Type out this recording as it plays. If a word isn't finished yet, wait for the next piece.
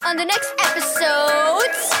on the next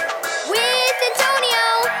episodes with Antonio.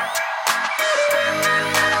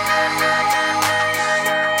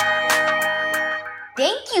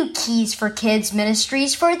 Thank you, Keys for Kids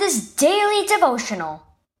Ministries, for this daily devotional.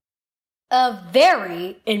 A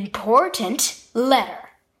very important letter.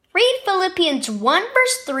 Read Phillipians 1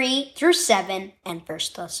 verse 3 through 7 and 1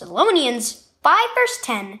 Thessalonians 5 verse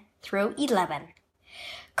 10 through 11.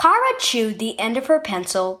 Kara chewed the end of her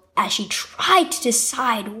pencil as she tried to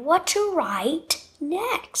decide what to write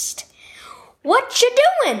next. "What you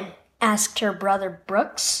doing?" asked her brother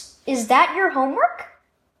Brooks. "Is that your homework?"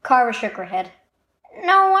 Kara shook her head.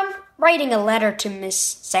 "No, I'm writing a letter to Miss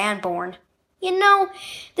Sanborn. You know,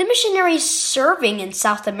 the missionary serving in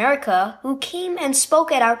South America who came and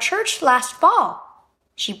spoke at our church last fall.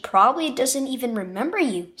 She probably doesn't even remember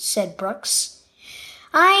you," said Brooks.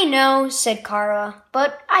 "I know," said Kara,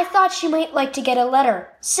 "but I thought she might like to get a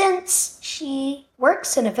letter, since she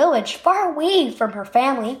works in a village far away from her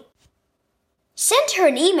family." "Send her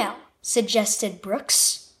an email," suggested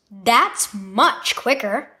Brooks. "That's much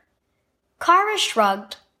quicker." Kara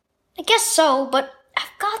shrugged. "I guess so, but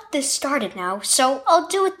I've got this started now, so I'll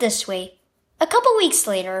do it this way." A couple weeks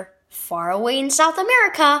later, far away in South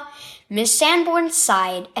America, Miss Sanborn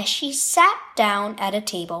sighed as she sat down at a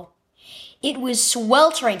table. It was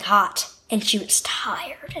sweltering hot, and she was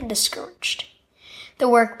tired and discouraged. The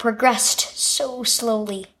work progressed so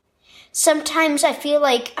slowly. "Sometimes I feel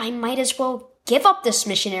like I might as well give up this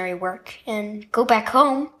missionary work and go back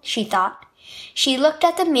home," she thought. She looked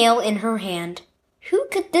at the mail in her hand. Who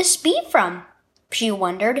could this be from? She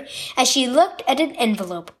wondered as she looked at an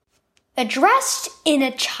envelope. Addressed in a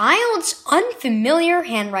child's unfamiliar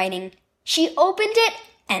handwriting, she opened it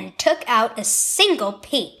and took out a single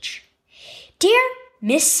page. "Dear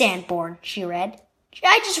Miss Sanborn," she read,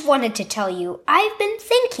 "I just wanted to tell you I've been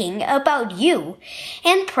thinking about you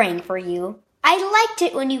and praying for you. I liked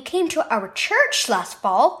it when you came to our church last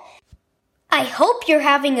fall. I hope you're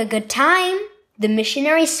having a good time." The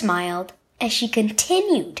missionary smiled as she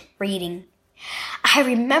continued reading. "I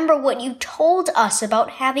remember what you told us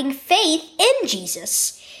about having faith in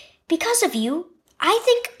Jesus. Because of you, I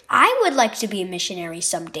think I would like to be a missionary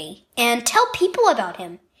someday and tell people about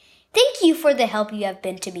him. Thank you for the help you have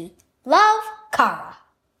been to me. Love, Kara."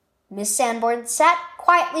 Miss Sanborn sat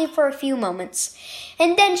quietly for a few moments,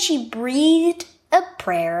 and then she breathed a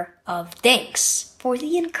prayer of thanks for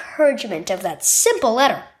the encouragement of that simple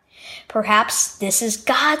letter. "Perhaps this is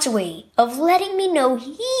God's way of letting me know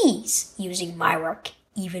He's using my work,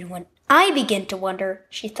 even when I begin to wonder,"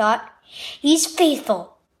 she thought. "He's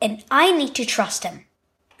faithful, and I need to trust Him."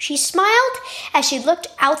 She smiled as she looked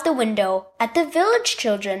out the window at the village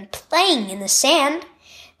children playing in the sand.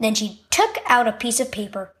 Then she took out a piece of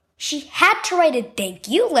paper. She had to write a thank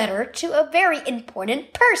you letter to a very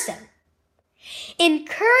important person.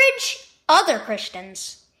 Encourage other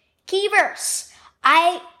Christians. Key verse: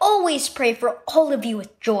 "I always pray for all of you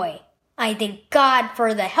with joy. I thank God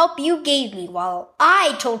for the help you gave me while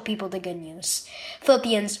I told people the good news."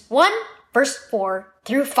 Philippians 1 verse 4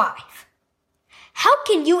 through 5. How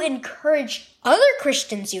can you encourage other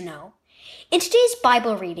Christians you know? In today's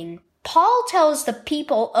Bible reading, Paul tells the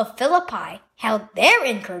people of Philippi how their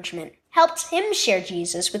encouragement helped him share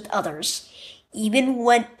Jesus with others, even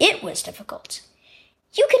when it was difficult.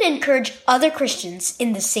 You can encourage other Christians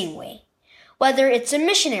in the same way, whether it's a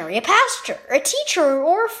missionary, a pastor, a teacher,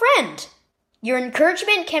 or a friend. Your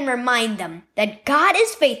encouragement can remind them that God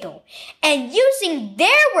is faithful and using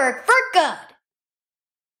their work for good.